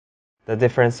The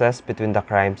differences between the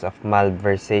crimes of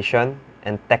malversation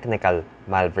and technical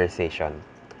malversation.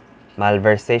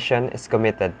 Malversation is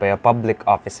committed by a public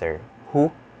officer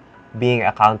who, being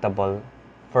accountable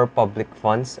for public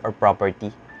funds or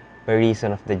property by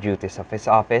reason of the duties of his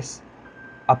office,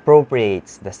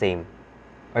 appropriates the same,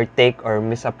 or take or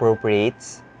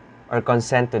misappropriates, or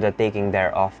consent to the taking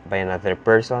thereof by another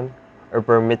person, or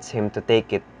permits him to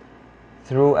take it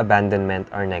through abandonment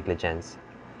or negligence.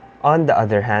 On the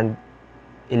other hand,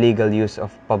 illegal use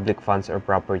of public funds or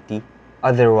property,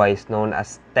 otherwise known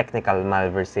as technical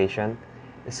malversation,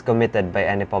 is committed by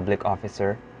any public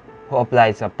officer who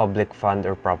applies a public fund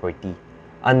or property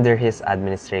under his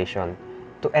administration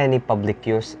to any public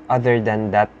use other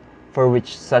than that for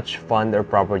which such fund or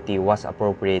property was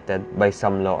appropriated by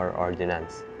some law or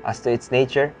ordinance. As to its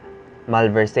nature,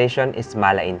 malversation is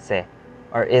mala in se,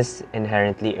 or is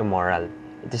inherently immoral.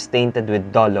 It is tainted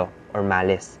with dolo or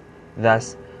malice.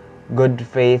 Thus, good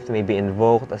faith may be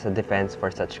invoked as a defense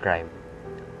for such crime.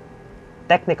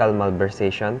 Technical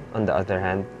malversation, on the other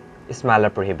hand, is mala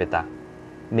prohibita,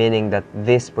 meaning that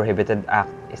this prohibited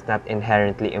act is not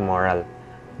inherently immoral,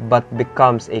 but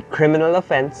becomes a criminal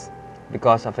offense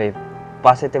because of a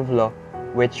positive law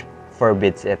which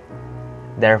forbids it.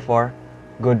 Therefore,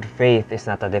 good faith is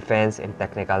not a defense in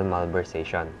technical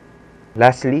malversation.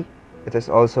 Lastly, it is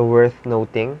also worth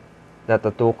noting that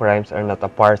the two crimes are not a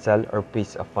parcel or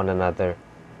piece of one another,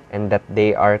 and that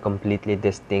they are completely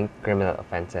distinct criminal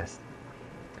offenses.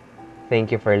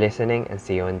 Thank you for listening and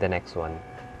see you in the next one.